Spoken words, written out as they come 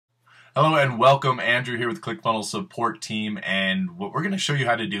Hello and welcome. Andrew here with ClickFunnels support team, and what we're going to show you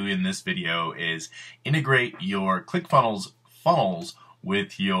how to do in this video is integrate your ClickFunnels funnels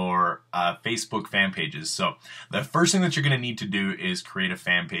with your Facebook fan pages. So the first thing that you're going to need to do is create a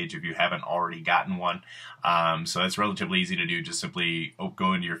fan page if you haven't already gotten one. So that's relatively easy to do. Just simply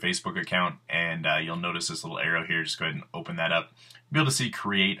go into your Facebook account and you'll notice this little arrow here. Just go ahead and open that up. Be able to see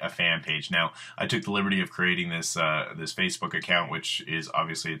create a fan page. Now I took the liberty of creating this this Facebook account, which is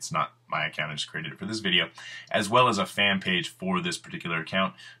obviously it's not my account, I just created it for this video, as well as a fan page for this particular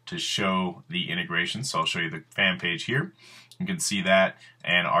account to show the integration. So I'll show you the fan page here. You can see that,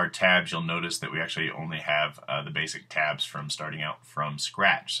 and our tabs, you'll notice that we actually only have the basic tabs from starting out from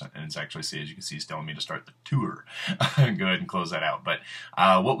scratch, and it's actually, as you can see, it's telling me to start the tour. Go ahead and close that out. But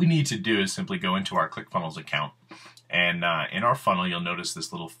what we need to do is simply go into our ClickFunnels account, and in our funnel you'll notice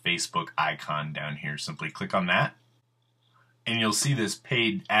this little Facebook icon down here. Simply click on that and you'll see this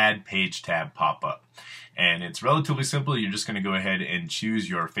add page tab pop up, and it's relatively simple. You're just going to go ahead and choose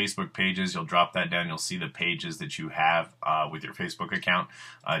your Facebook pages. You'll drop that down, you'll see the pages that you have with your Facebook account.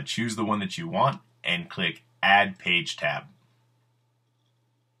 Choose the one that you want and click add page tab.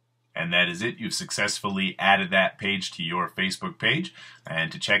 And that is it. You've successfully added that page to your Facebook page,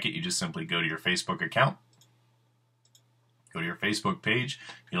 and to check it you just simply go to your Facebook account. Go to your Facebook page.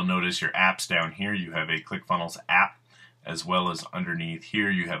 You'll notice your apps down here. You have a ClickFunnels app, as well as underneath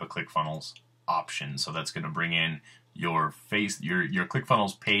here you have a ClickFunnels option. So that's going to bring in your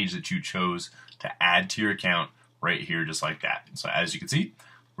ClickFunnels page that you chose to add to your account right here, just like that. So as you can see,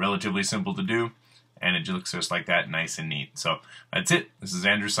 relatively simple to do, and it looks just like that, nice and neat. So that's it. This is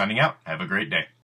Andrew signing out. Have a great day.